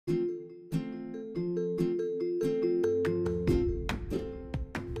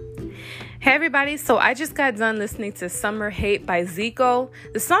Hey everybody, so I just got done listening to Summer Hate by Zico.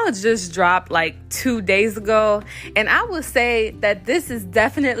 The song just dropped like 2 days ago, and I will say that this is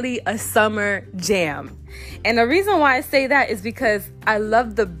definitely a summer jam. And the reason why I say that is because I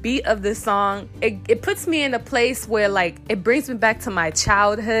love the beat of the song. It puts me in a place where like it brings me back to my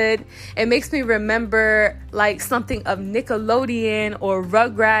childhood. It makes me remember like something of Nickelodeon or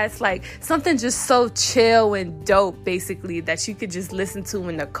Rugrats, like something just so chill and dope basically that you could just listen to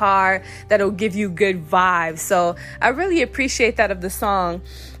in the car that'll give you good vibes. So I really appreciate that of the song.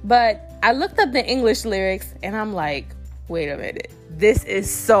 But I looked up the English lyrics and I'm like, wait a minute. This is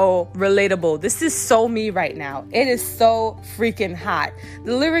so relatable. This is so me right now. It is so freaking hot.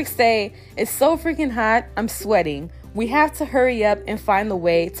 The lyrics say, "It's so freaking hot, I'm sweating. We have to hurry up and find a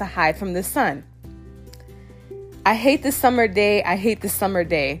way to hide from the sun. I hate the summer day. I hate the summer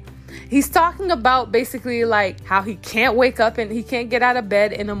day." He's talking about basically like how he can't wake up and he can't get out of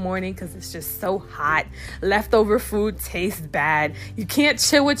bed in the morning because it's just so hot. Leftover food tastes bad. You can't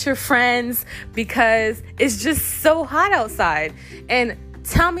chill with your friends because it's just so hot outside. And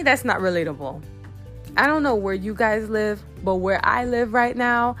tell me that's not relatable. I don't know where you guys live, but where I live right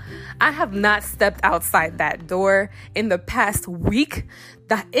now, I have not stepped outside that door in the past week.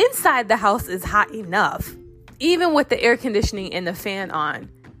 The inside the house is hot enough, even with the air conditioning and the fan on.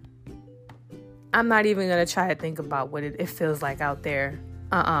 I'm not even going to try to think about what it feels like out there.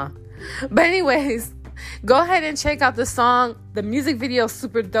 But anyways, go ahead and check out the song. The music video is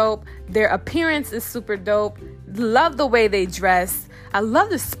super dope. Their appearance is super dope. Love the way they dress. I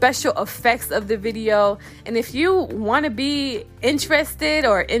love the special effects of the video. And if you want to be interested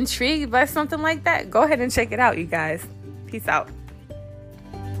or intrigued by something like that, go ahead and check it out, you guys. Peace out.